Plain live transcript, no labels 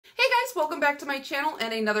guys, welcome back to my channel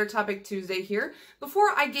and another Topic Tuesday here. Before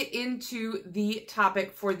I get into the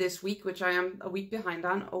topic for this week, which I am a week behind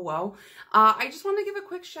on, oh well, I just want to give a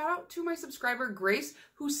quick shout out to my subscriber Grace,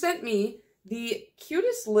 who sent me the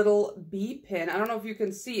cutest little bee pin. I don't know if you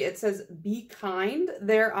can see, it says "Be Kind"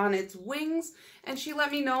 there on its wings, and she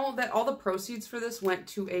let me know that all the proceeds for this went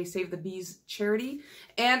to a Save the Bees charity,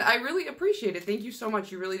 and I really appreciate it. Thank you so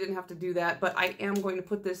much. You really didn't have to do that, but I am going to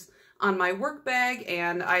put this on my work bag,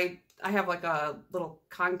 and I have like a little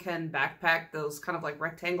Kanken backpack, those kind of like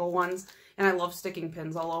rectangle ones, and I love sticking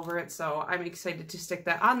pins all over it, so I'm excited to stick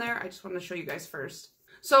that on there. I just wanted to show you guys first.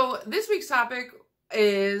 So this week's topic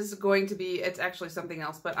is going to be, it's actually something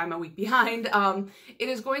else, but I'm a week behind. It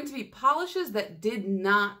is going to be polishes that did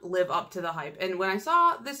not live up to the hype. And when I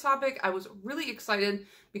saw this topic, I was really excited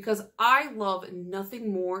because I love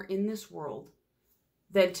nothing more in this world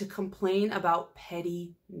than to complain about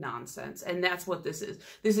petty nonsense. And that's what this is.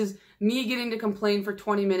 This is me getting to complain for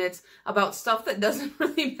 20 minutes about stuff that doesn't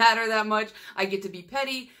really matter that much. I get to be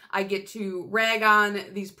petty. I get to rag on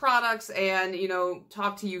these products and, you know,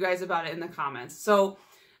 talk to you guys about it in the comments. So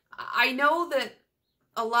I know that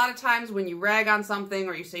a lot of times when you rag on something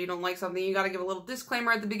or you say you don't like something, you got to give a little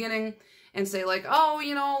disclaimer at the beginning and say like, oh,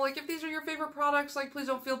 you know, like if these are your favorite products, like please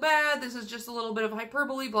don't feel bad. This is just a little bit of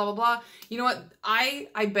hyperbole, blah, blah, blah. You know what? I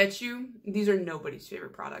bet you these are nobody's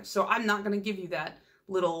favorite products. So I'm not going to give you that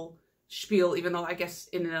little spiel, even though I guess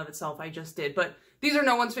in and of itself I just did. But these are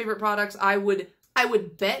no one's favorite products. I would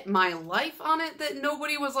bet my life on it that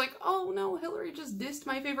nobody was like, oh no, Hillary just dissed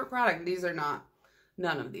my favorite product. These are not.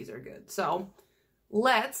 None of these are good. So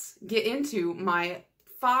let's get into my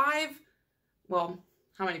 5, well,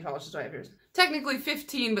 how many polishes do I have here? Technically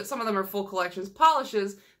 15, but some of them are full collections.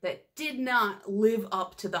 Polishes that did not live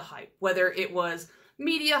up to the hype, whether it was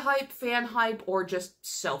media hype, fan hype, or just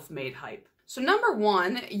self-made hype. So number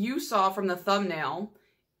 1, you saw from the thumbnail,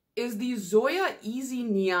 is the Zoya Easy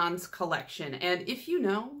Neons collection. And if you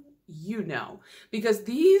know, you know. Because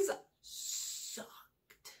these sucked.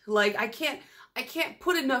 Like, I can't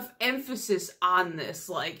put enough emphasis on this.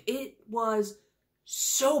 Like, it was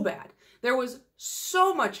so bad. There was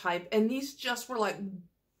so much hype, and these just were like,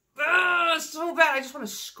 so bad. I just want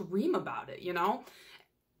to scream about it, you know?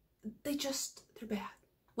 They're bad.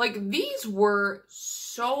 Like, these were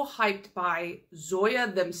so hyped by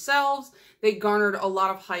Zoya themselves. They garnered a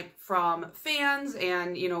lot of hype from fans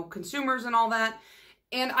and, you know, consumers and all that.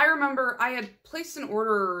 And I remember I had placed an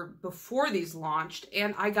order before these launched,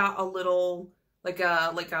 and I got a little, like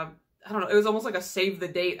a I don't know, it was almost like a save the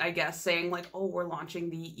date, I guess, saying like, oh, we're launching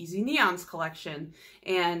the Easy Neons collection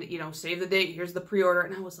and, you know, save the date, here's the pre-order.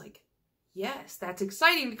 And I was like, yes, that's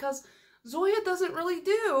exciting because Zoya doesn't really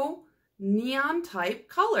do neon type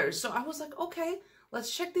colors. So I was like, okay,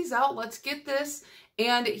 let's check these out. Let's get this.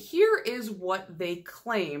 And here is what they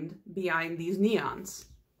claimed behind these neons.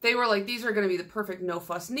 They were like, these are going to be the perfect no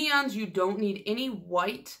fuss neons. You don't need any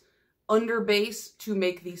white underbase to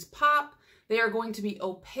make these pop. They are going to be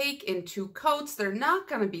opaque in 2 coats. They're not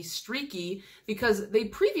going to be streaky because they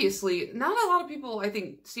previously, not a lot of people I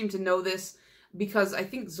think seem to know this because I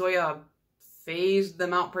think Zoya phased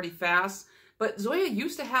them out pretty fast. But Zoya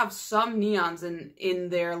used to have some neons in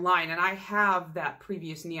their line, and I have that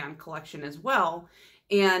previous neon collection as well.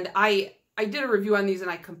 And I did a review on these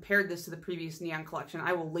and I compared this to the previous neon collection.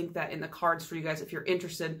 I will link that in the cards for you guys if you're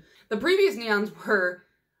interested. The previous neons were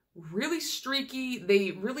really streaky.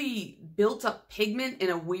 They really built up pigment in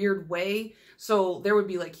a weird way. So there would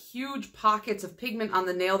be like huge pockets of pigment on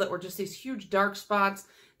the nail that were just these huge dark spots.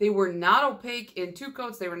 They were not opaque in 2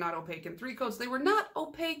 coats. They were not opaque in 3 coats. They were not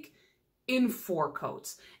opaque in 4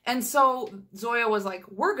 coats. And so Zoya was like,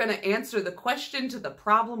 we're going to answer the question to the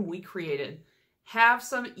problem we created. Have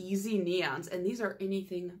some easy neons. And these are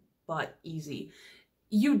anything but easy.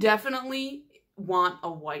 You definitely want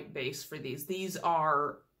a white base for these. These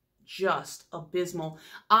are just abysmal.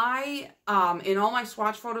 In all my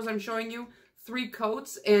swatch photos I'm showing you, 3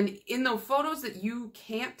 coats, and in the photos that you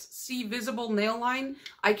can't see visible nail line,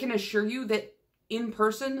 I can assure you that in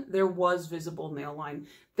person there was visible nail line.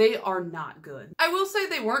 They are not good. I will say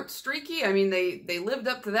they weren't streaky. I mean, they lived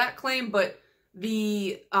up to that claim, but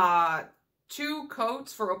the 2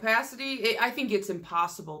 coats for opacity, I think it's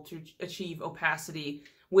impossible to achieve opacity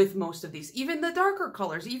with most of these. Even the darker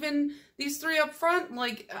colors, even these 3 up front,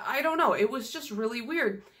 like, I don't know. It was just really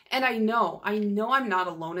weird. And I know I'm not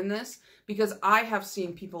alone in this because I have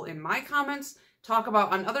seen people in my comments talk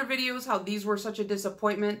about on other videos how these were such a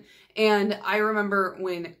disappointment. And I remember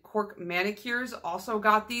when Cork Manicures also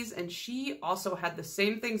got these and she also had the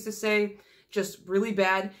same things to say, just really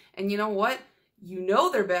bad. And you know what? you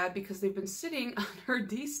know they're bad because they've been sitting on her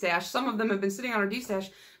D-stash. Some of them have been sitting on her D-stash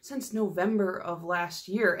since November of last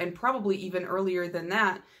year, and probably even earlier than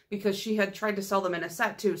that, because she had tried to sell them in a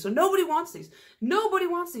set too. So nobody wants these. Nobody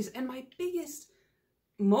wants these. And my biggest,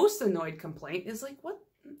 most annoyed complaint is like, what?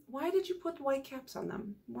 Why did you put white caps on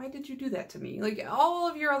them? Why did you do that to me? Like, all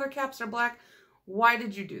of your other caps are black. Why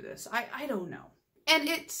did you do this? I don't know. And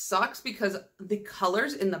it sucks because the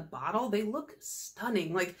colors in the bottle, they look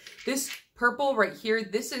stunning. Like this purple right here,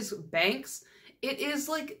 this is Banks. It is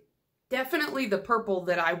like definitely the purple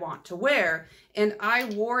that I want to wear. And I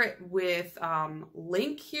wore it with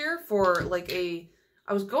Link here for like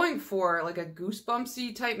I was going for like a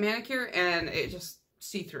goosebumpsy type manicure, and it just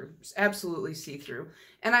see-through, absolutely see-through.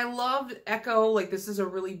 And I loved Echo, like this is a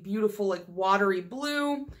really beautiful like watery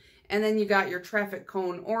blue. And then you got your traffic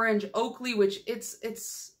cone orange Oakley, which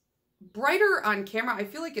it's brighter on camera. I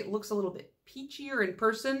feel like it looks a little bit peachier in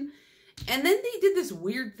person. And then they did this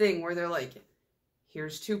weird thing where they're like,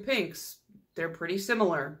 here's two pinks. They're pretty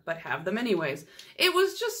similar, but have them anyways. It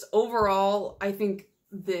was just overall, I think,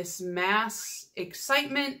 this mass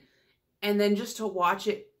excitement. And then just to watch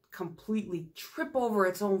it completely trip over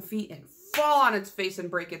its own feet and fall on its face and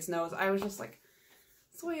break its nose, I was just like,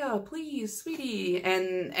 Soya, please, sweetie.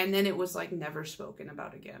 And then it was like never spoken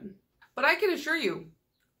about again. But I can assure you,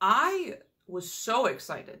 I was so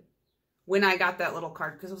excited when I got that little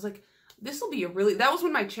card, because I was like, this will be a really, that was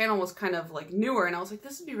when my channel was kind of like newer, and I was like,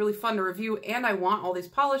 this would be really fun to review, and I want all these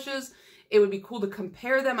polishes. It would be cool to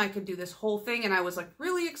compare them. I could do this whole thing, and I was like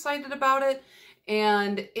really excited about it.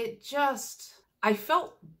 And it just, I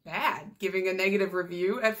felt bad giving a negative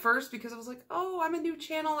review at first, because I was like, oh, I'm a new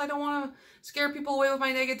channel. I don't want to scare people away with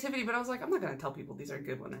my negativity. But I was like, I'm not going to tell people these are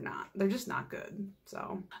good when they're not. They're just not good.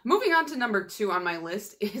 So moving on to number 2 on my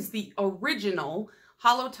list is the original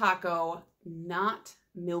Holo Taco Not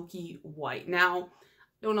Milky White. Now,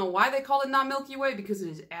 don't know why they call it Not Milky White, because it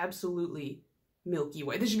is absolutely Milky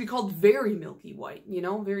White. This should be called Very Milky White, you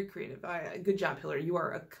know, very creative. Good job, Hillary. You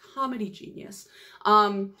are a comedy genius.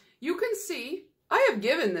 You can see I have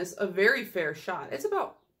given this a very fair shot. It's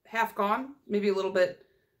about half gone, maybe a little bit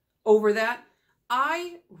over that.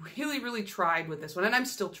 I really tried with this one, and I'm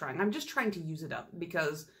still trying. I'm just trying to use it up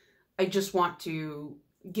because I just want to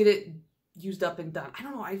get it used up and done. I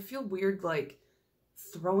don't know. I feel weird like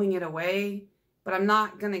throwing it away, but I'm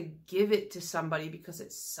not going to give it to somebody because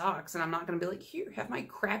it sucks. And I'm not going to be like, here, have my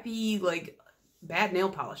crappy, like, bad nail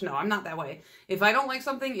polish. No, I'm not that way. If I don't like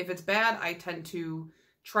something, if it's bad, I tend to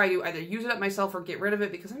try to either use it up myself or get rid of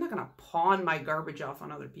it, because I'm not going to pawn my garbage off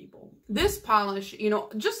on other people. This polish, you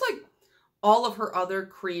know, just like all of her other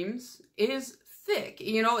creams, is thick,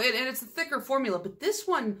 you know, and it's a thicker formula, but this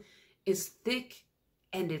one is thick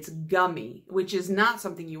and it's gummy, which is not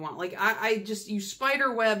something you want. Like, you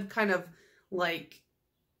spider web kind of like,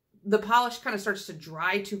 the polish kind of starts to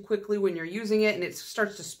dry too quickly when you're using it, and it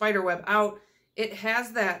starts to spider web out. It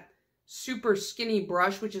has that super skinny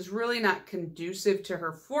brush, which is really not conducive to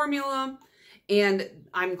her formula. And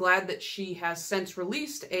I'm glad that she has since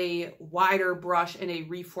released a wider brush and a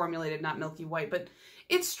reformulated Not Milky White, but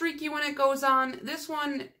it's streaky when it goes on. This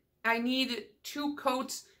one, I need 2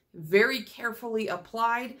 coats very carefully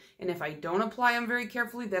applied, and if I don't apply them very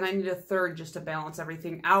carefully, then I need a 3rd just to balance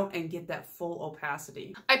everything out and get that full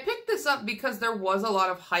opacity. I picked this up because there was a lot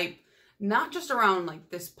of hype, not just around like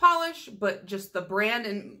this polish, but just the brand,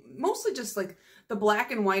 and mostly just like the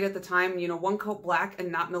black and white at the time, you know, 1 coat black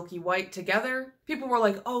and Not Milky White together. People were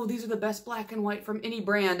like, oh, these are the best black and white from any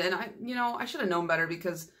brand. And I should have known better,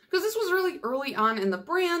 because this was really early on in the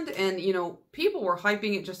brand, and, you know, people were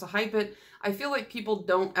hyping it just to hype it. I feel like people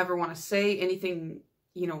don't ever want to say anything,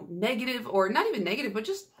 you know, negative, or not even negative, but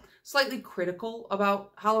just slightly critical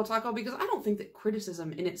about Holo Taco, because I don't think that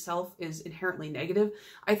criticism in itself is inherently negative.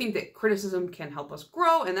 I think that criticism can help us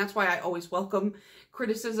grow, and that's why I always welcome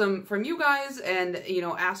criticism from you guys, and, you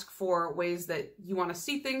know, ask for ways that you want to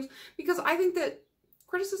see things, because I think that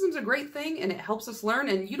criticism is a great thing, and it helps us learn,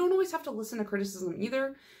 and you don't always have to listen to criticism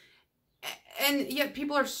either. And yet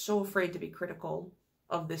people are so afraid to be critical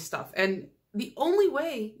of this stuff, and the only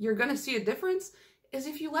way you're going to see a difference is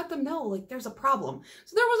if you let them know, like, there's a problem.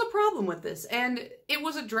 So there was a problem with this, and it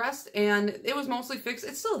was addressed, and it was mostly fixed.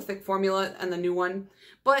 It's still a thick formula and the new one,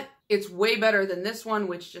 but it's way better than this one,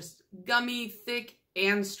 which just gummy, thick,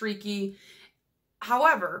 and streaky.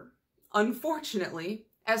 However, unfortunately,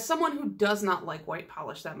 as someone who does not like white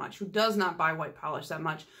polish that much, who does not buy white polish that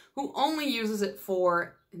much, who only uses it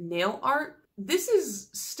for nail art, this is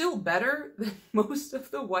still better than most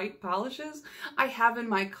of the white polishes I have in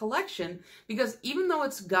my collection, because even though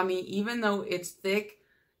it's gummy, even though it's thick,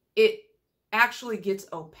 it actually gets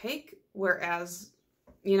opaque, whereas,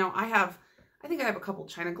 you know, I think I have a couple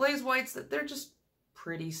China Glaze whites that they're just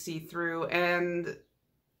pretty see-through, and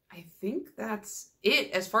I think that's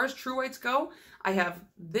it. As far as true whites go, I have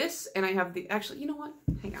this, and I have the, actually, you know what?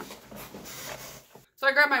 Hang on. So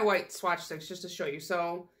I grabbed my white swatch sticks just to show you.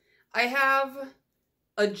 So I have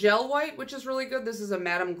a gel white, which is really good. This is a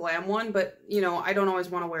Madame Glam one, but, you know, I don't always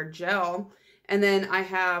want to wear gel. And then I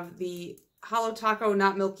have the Holo Taco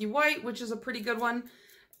Not Milky White, which is a pretty good one.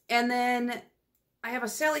 And then I have a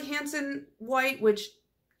Sally Hansen white, which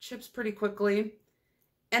chips pretty quickly.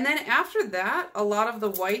 And then after that, a lot of the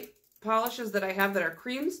white polishes that I have that are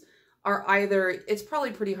creams are either, it's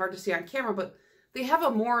probably pretty hard to see on camera, but they have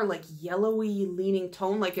a more like yellowy leaning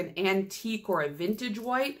tone, like an antique or a vintage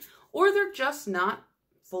white, or they're just not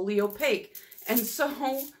fully opaque. And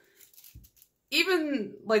so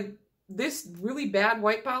even like this really bad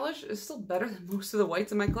white polish is still better than most of the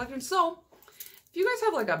whites in my collection. So if you guys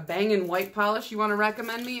have like a banging white polish you want to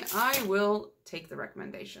recommend me, I will take the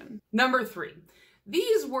recommendation. Number 3.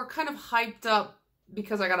 These were kind of hyped up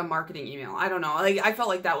because I got a marketing email. I don't know. Like, I felt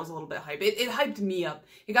like that was a little bit hype. It hyped me up.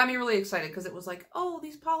 It got me really excited because it was like, oh,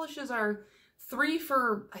 these polishes are 3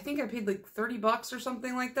 for, I think I paid like 30 bucks or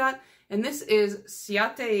something like that. And this is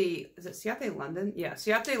Ciate, is it Ciate London? Yeah,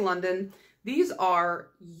 Ciate London. These are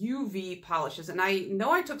UV polishes. And I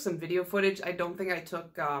know I took some video footage. I don't think I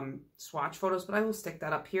took swatch photos, but I will stick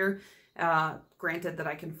that up here. Granted that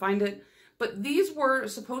I can find it. But these were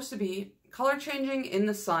supposed to be color changing in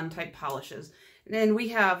the sun type polishes. And then we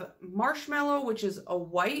have Marshmallow, which is a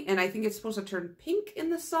white, and I think it's supposed to turn pink in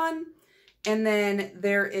the sun. And then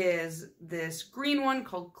there is this green one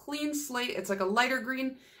called Clean Slate. It's like a lighter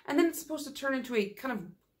green. And then it's supposed to turn into a kind of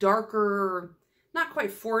darker, not quite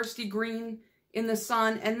foresty green in the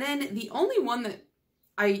sun. And then the only one that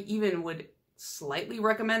I even would slightly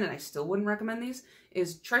recommend, and I still wouldn't recommend these,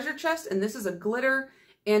 is Treasure Chest. And this is a glitter,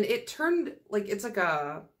 and it turned like, it's like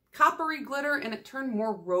a coppery glitter, and it turned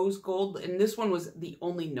more rose gold, and this one was the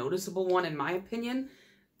only noticeable one in my opinion.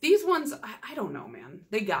 These ones, I don't know, man.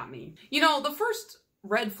 They got me. You know, the first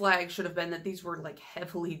red flag should have been that these were like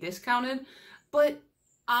heavily discounted, but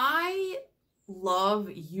I love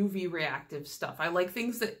UV reactive stuff. I like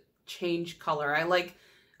things that change color. I like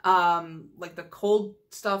the cold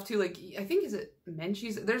stuff too. Like, I think, is it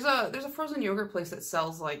Menchie's? There's a frozen yogurt place that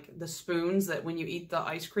sells like the spoons that when you eat the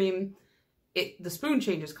ice cream, the spoon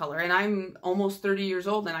changes color, and I'm almost 30 years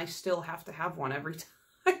old and I still have to have one every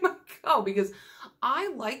time I go because I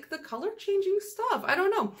like the color changing stuff. I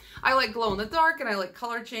don't know. I like glow in the dark and I like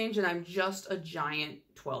color change, and I'm just a giant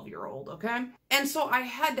 12-year-old, okay? And so I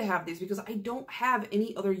had to have these because I don't have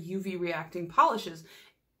any other UV reacting polishes.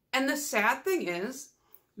 And the sad thing is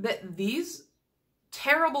that these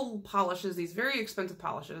terrible polishes, these very expensive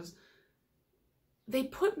polishes, they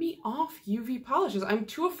put me off UV polishes. I'm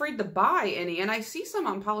too afraid to buy any, and I see some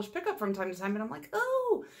on Polish Pickup from time to time, and I'm like,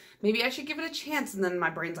 oh, maybe I should give it a chance. And then my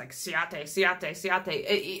brain's like, Ciate, Ciate,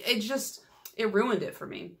 Ciate. It ruined it for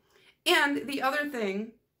me. And the other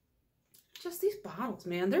thing, just these bottles,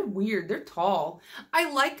 man, they're weird. They're tall. I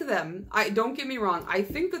like them. Don't get me wrong. I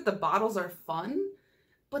think that the bottles are fun,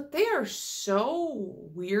 but they are so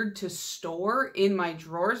weird to store in my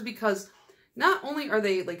drawers because not only are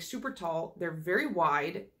they like super tall, they're very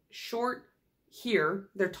wide, short here.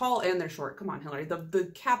 They're tall and they're short. Come on, Hillary.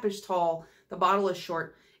 The cap is tall, the bottle is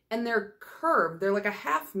short, and they're curved. They're like a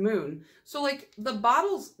half moon. So like the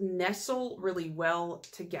bottles nestle really well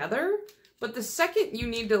together, but the second you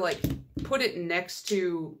need to like put it next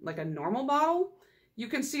to like a normal bottle, you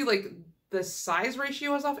can see like the size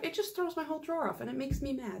ratio is off. It just throws my whole drawer off and it makes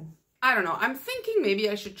me mad. I don't know. I'm thinking maybe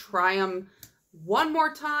I should try them one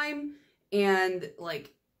more time and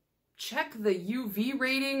like check the UV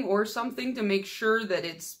rating or something to make sure that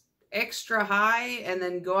it's extra high, and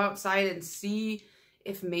then go outside and see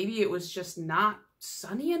if maybe it was just not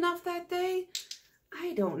sunny enough that day.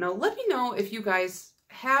 I don't know. Let me know if you guys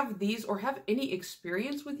have these or have any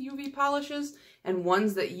experience with UV polishes and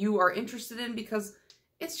ones that you are interested in, because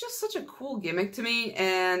it's just such a cool gimmick to me,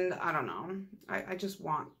 and I don't know. I just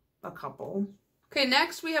want a couple. Okay,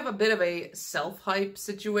 next we have a bit of a self-hype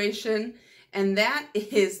situation, and that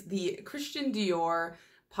is the Christian Dior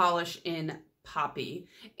polish in Poppy.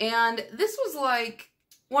 And this was like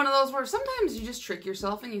one of those where sometimes you just trick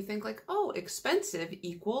yourself and you think like, oh, expensive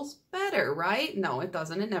equals better, right? No, it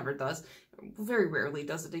doesn't. It never does. Very rarely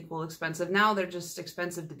does it equal expensive. Now they're just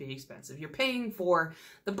expensive to be expensive. You're paying for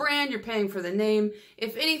the brand, you're paying for the name.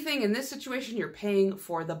 If anything, in this situation, you're paying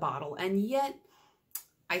for the bottle. And yet,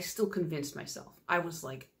 I still convinced myself. I was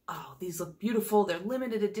like, oh, these look beautiful. They're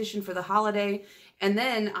limited edition for the holiday. And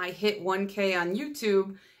then I hit 1K on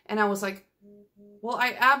YouTube and I was like, well,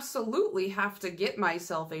 I absolutely have to get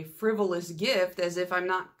myself a frivolous gift, as if I'm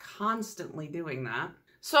not constantly doing that.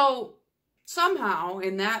 So somehow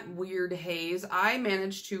in that weird haze, I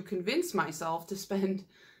managed to convince myself to spend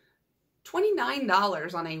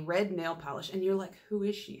 $29 on a red nail polish. And you're like, who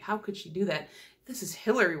is she? How could she do that? This is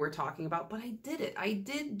Hillary we're talking about, but I did it. I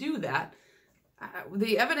did do that.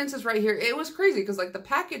 The evidence is right here. It was crazy because like the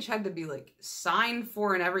package had to be like signed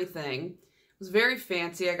for and everything. It was very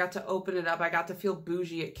fancy. I got to open it up. I got to feel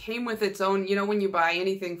bougie. It came with its own, you know, when you buy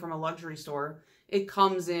anything from a luxury store, it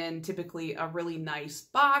comes in typically a really nice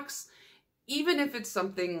box, even if it's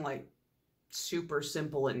something like super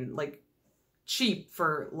simple and like cheap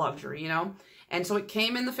for luxury, you know? And so it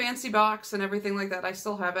came in the fancy box and everything like that. I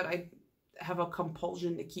still have it. I have a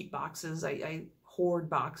compulsion to keep boxes. I hoard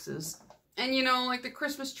boxes. And you know, like the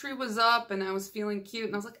Christmas tree was up and I was feeling cute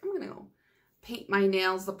and I was like, I'm gonna go paint my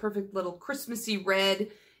nails the perfect little Christmassy red.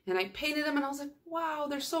 And I painted them and I was like, wow,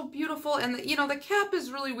 they're so beautiful. And the, you know, the cap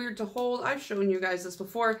is really weird to hold. I've shown you guys this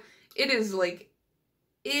before. It is like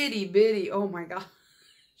itty bitty. Oh my gosh.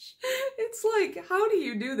 It's like, how do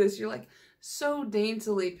you do this? You're like so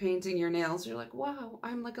daintily painting your nails. You're like, wow,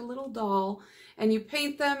 I'm like a little doll. And you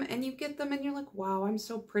paint them and you get them and you're like, wow, I'm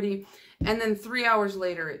so pretty. And then 3 hours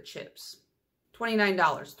later it chips.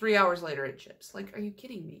 $29. 3 hours later it chips. Like, are you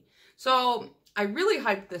kidding me? So I really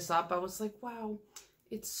hyped this up. I was like, wow,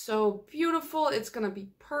 it's so beautiful. It's going to be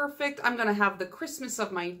perfect. I'm going to have the Christmas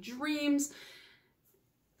of my dreams.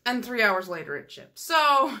 And 3 hours later it chips.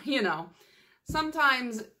 So, you know,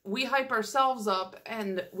 sometimes we hype ourselves up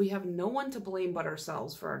and we have no one to blame but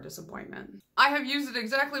ourselves for our disappointment. I have used it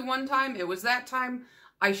exactly one time. It was that time.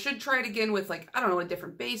 I should try it again with like, I don't know, a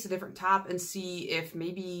different base, a different top, and see if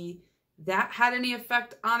maybe that had any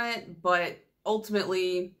effect on it. But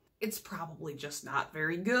ultimately, it's probably just not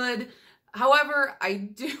very good. However, I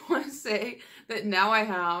do want to say that now I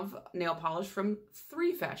have nail polish from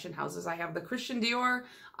 3 fashion houses. I have the Christian Dior,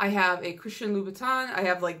 I have a Christian Louboutin, I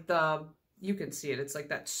have like the, you can see it, it's like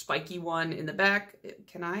that spiky one in the back.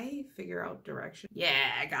 Can I figure out direction?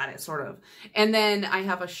 Yeah, I got it, sort of. And then I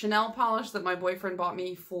have a Chanel polish that my boyfriend bought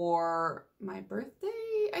me for my birthday,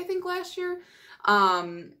 I think last year.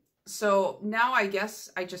 So now I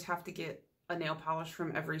guess I just have to get a nail polish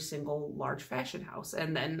from every single large fashion house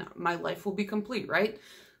and then my life will be complete, right?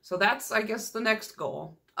 So that's, I guess, the next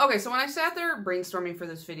goal. Okay, so when I sat there brainstorming for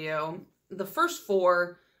this video, the first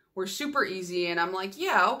 4 were super easy and I'm like,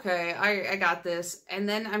 yeah, okay, I got this. And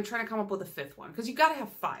then I'm trying to come up with a 5th one because you got to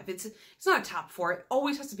have 5. It's not a top 4. It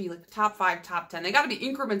always has to be like top 5, top 10. They got to be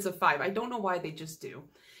increments of 5. I don't know why they just do.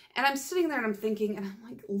 And I'm sitting there and I'm thinking, and I'm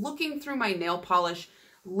like looking through my nail polish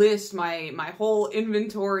list, my whole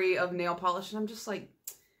inventory of nail polish, and I'm just like,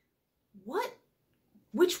 what?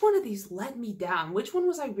 Which one of these let me down? Which one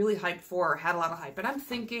was I really hyped for or had a lot of hype? And I'm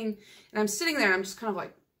thinking, and I'm sitting there and I'm just kind of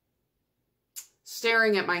like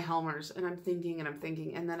staring at my Helmers and I'm thinking,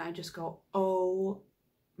 and then I just go, oh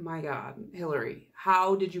my God, Hillary,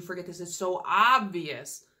 how did you forget this? It's so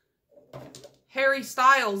obvious. Harry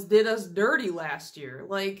Styles did us dirty last year.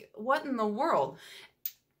 Like, what in the world?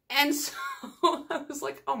 And so I was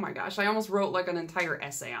like, oh my gosh, I almost wrote like an entire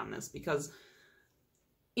essay on this because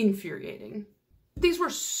infuriating. These were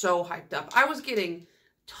so hyped up. I was getting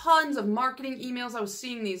tons of marketing emails. I was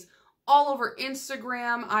seeing these all over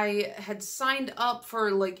Instagram. I had signed up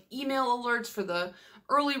for like email alerts for the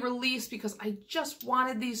early release because I just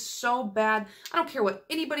wanted these so bad. I don't care what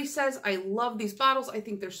anybody says. I love these bottles. I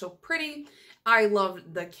think they're so pretty. I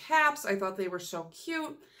loved the caps. I thought they were so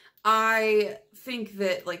cute. I think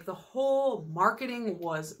that like the whole marketing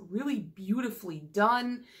was really beautifully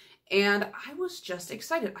done and I was just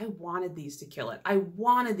excited. I wanted these to kill it. I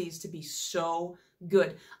wanted these to be so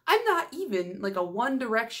good. I'm not even like a One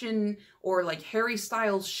Direction or like Harry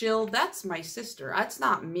Styles shill. That's my sister. That's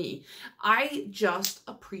not me. I just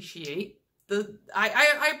appreciate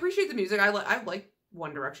I appreciate the music. I like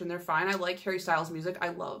One Direction. They're fine. I like Harry Styles music. I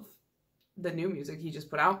love the new music he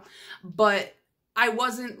just put out. But I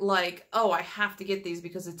wasn't like, oh, I have to get these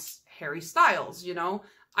because it's Harry Styles, you know?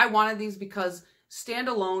 I wanted these because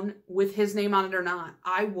standalone with his name on it or not,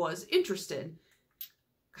 I was interested.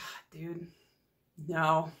 God, dude.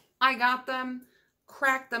 No. I got them,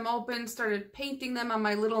 cracked them open, started painting them on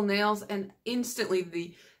my little nails, and instantly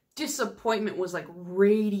the disappointment was like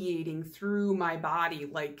radiating through my body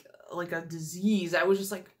like a disease. I was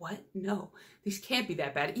just like, what? No, these can't be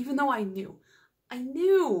that bad. Even though I knew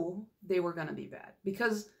they were going to be bad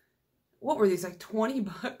because what were these, like 20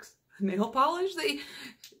 bucks? nail polish.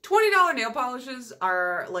 $20 nail polishes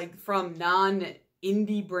are like from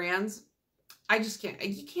non-indie brands. I just can't.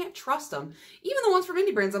 You can't trust them. Even the ones from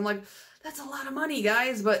indie brands, I'm like, that's a lot of money,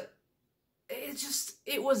 guys, but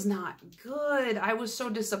it was not good. I was so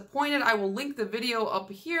disappointed. I will link the video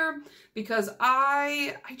up here because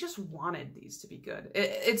I just wanted these to be good.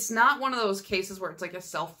 It's not one of those cases where it's like a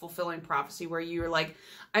self-fulfilling prophecy where you're like,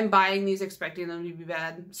 I'm buying these expecting them to be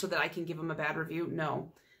bad so that I can give them a bad review.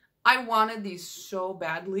 No, I wanted these so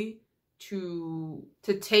badly to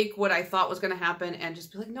take what I thought was going to happen and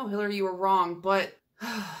just be like, no, Hillary, you were wrong. But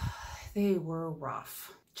they were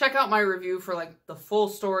rough. Check out my review for like the full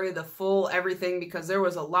story, the full everything, because there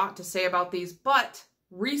was a lot to say about these. But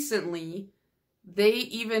recently, they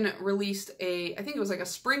even released I think it was like a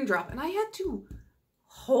spring drop, and I had to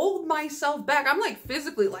hold myself back. I'm like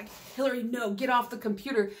physically like, Hillary, no, get off the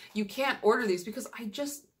computer. You can't order these because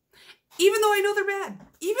even though I know they're bad,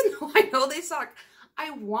 even though I know they suck,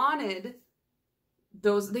 I wanted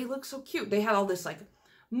those. They look so cute. They had all this like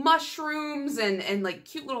mushrooms and like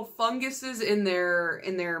cute little funguses in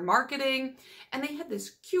their marketing, and they had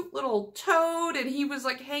this cute little toad, and he was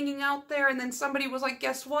like hanging out there, and then somebody was like,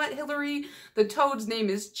 guess what, Hillary, the toad's name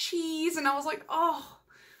is Cheese. And I was like, oh,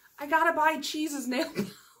 I gotta buy Cheese's nail polish.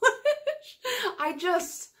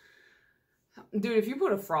 Dude, if you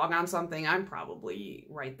put a frog on something, I'm probably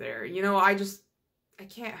right there. You know, I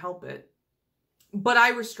can't help it. But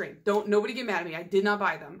I restrained. Nobody get mad at me. I did not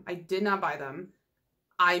buy them.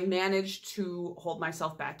 I managed to hold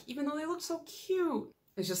myself back, even though they look so cute.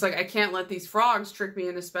 It's just like, I can't let these frogs trick me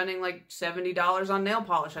into spending like $70 on nail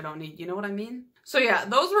polish I don't need. You know what I mean? So yeah,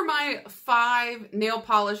 those were my 5 nail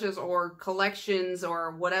polishes or collections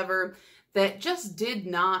or whatever that just did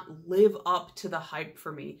not live up to the hype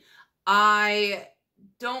for me. I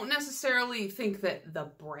don't necessarily think that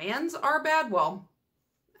the brands are bad. Well,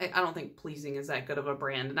 I don't think Pleasing is that good of a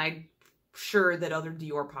brand, and I'm sure that other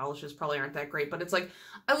Dior polishes probably aren't that great, but it's like,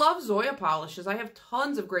 I love Zoya polishes. I have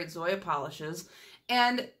tons of great Zoya polishes,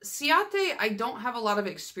 and Ciate I don't have a lot of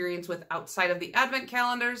experience with outside of the advent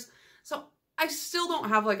calendars, so I still don't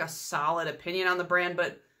have like a solid opinion on the brand,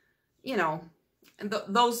 but you know,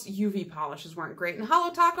 those UV polishes weren't great. And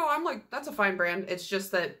Holo Taco, I'm like, that's a fine brand. It's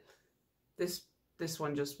just that this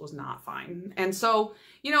one just was not fine. And so,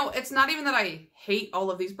 you know, it's not even that I hate all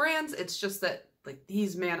of these brands. It's just that, like,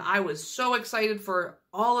 these, man, I was so excited for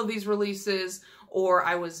all of these releases, or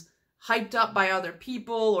I was hyped up by other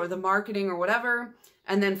people or the marketing or whatever.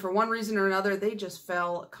 And then for one reason or another, they just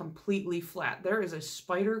fell completely flat. There is a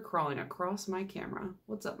spider crawling across my camera.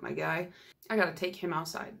 What's up, my guy? I gotta take him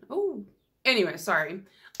outside. Oh, anyway, sorry.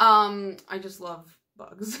 I just love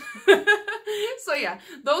bugs. So yeah,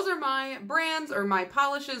 those are my brands or my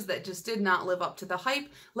polishes that just did not live up to the hype.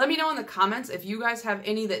 Let me know in the comments if you guys have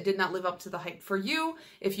any that did not live up to the hype for you,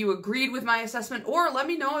 if you agreed with my assessment, or let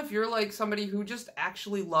me know if you're like somebody who just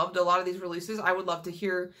actually loved a lot of these releases. I would love to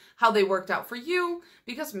hear how they worked out for you,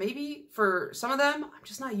 because maybe for some of them, I'm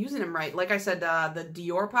just not using them right. Like I said, the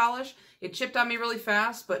Dior polish, it chipped on me really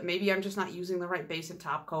fast, but maybe I'm just not using the right base and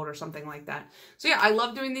top coat or something like that. So yeah, I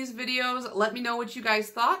love doing these videos. Let me know what you guys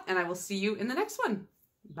thought, and I will see you in the next one.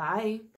 Bye.